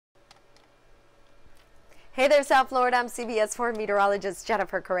Hey there, South Florida. I'm CBS 4 meteorologist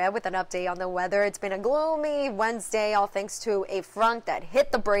Jennifer Correa with an update on the weather. It's been a gloomy Wednesday, all thanks to a front that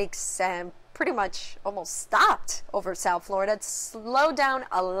hit the brakes and pretty much almost stopped over South Florida. It's slowed down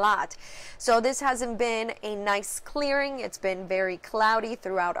a lot. So this hasn't been a nice clearing. It's been very cloudy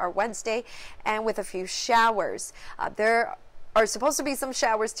throughout our Wednesday and with a few showers. There are supposed to be some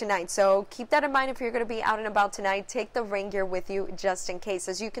showers tonight, so keep that in mind if you're going to be out and about tonight. Take the rain gear with you just in case.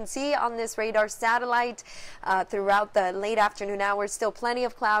 As you can see on this radar satellite, throughout the late afternoon hours, still plenty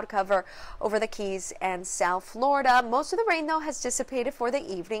of cloud cover over the Keys and South Florida. Most of the rain, though, has dissipated for the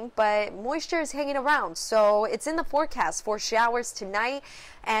evening, but moisture is hanging around, so it's in the forecast for showers tonight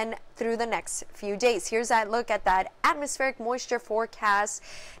and through the next few days. Here's that look at that atmospheric moisture forecast.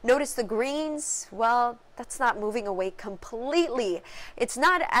 Notice the greens, well, that's not moving away completely. It's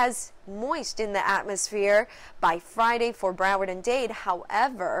not as moist in the atmosphere by Friday for Broward and Dade.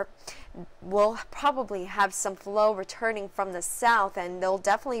 However, we'll probably have some flow returning from the south, and there'll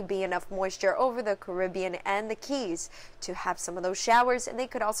definitely be enough moisture over the Caribbean and the Keys to have some of those showers, and they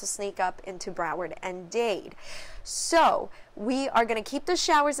could also sneak up into Broward and Dade. So we are going to keep the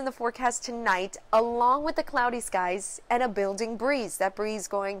showers in the forecast tonight, along with the cloudy skies and a building breeze. That breeze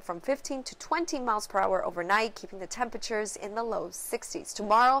going from 15 to 20 miles per hour overnight, keeping the temperatures in the low 60s.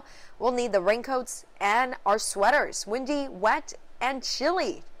 Tomorrow, we'll need the raincoats and our sweaters. Windy, wet, and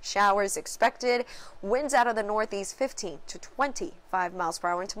chilly. Showers expected. Winds out of the northeast 15 to 25 miles per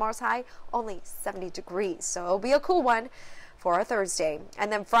hour. And tomorrow's high only 70 degrees. So it'll be a cool one for our Thursday.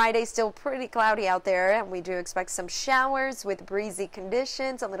 And then Friday, still pretty cloudy out there, and we do expect some showers with breezy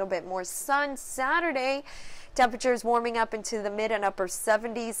conditions, a little bit more sun. Saturday, temperatures warming up into the mid and upper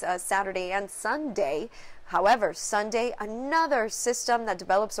 70s Saturday and Sunday. However, Sunday, another system that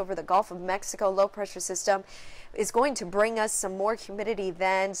develops over the Gulf of Mexico, low pressure system, is going to bring us some more humidity,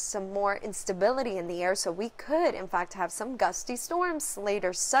 then some more instability in the air. So we could, in fact, have some gusty storms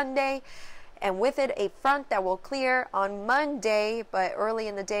later Sunday. And with it, a front that will clear on Monday, but early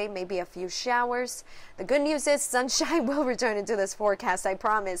in the day, maybe a few showers. The good news is sunshine will return into this forecast, I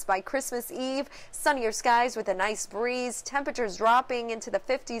promise. By Christmas Eve, sunnier skies with a nice breeze, temperatures dropping into the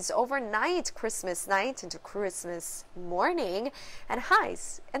 50s overnight, Christmas night into Christmas morning, and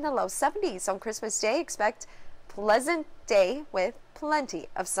highs in the low 70s. On Christmas Day, expect pleasant day with plenty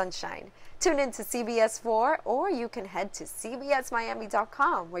of sunshine. Tune in to CBS 4, or you can head to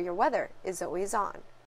cbsmiami.com, where your weather is always on.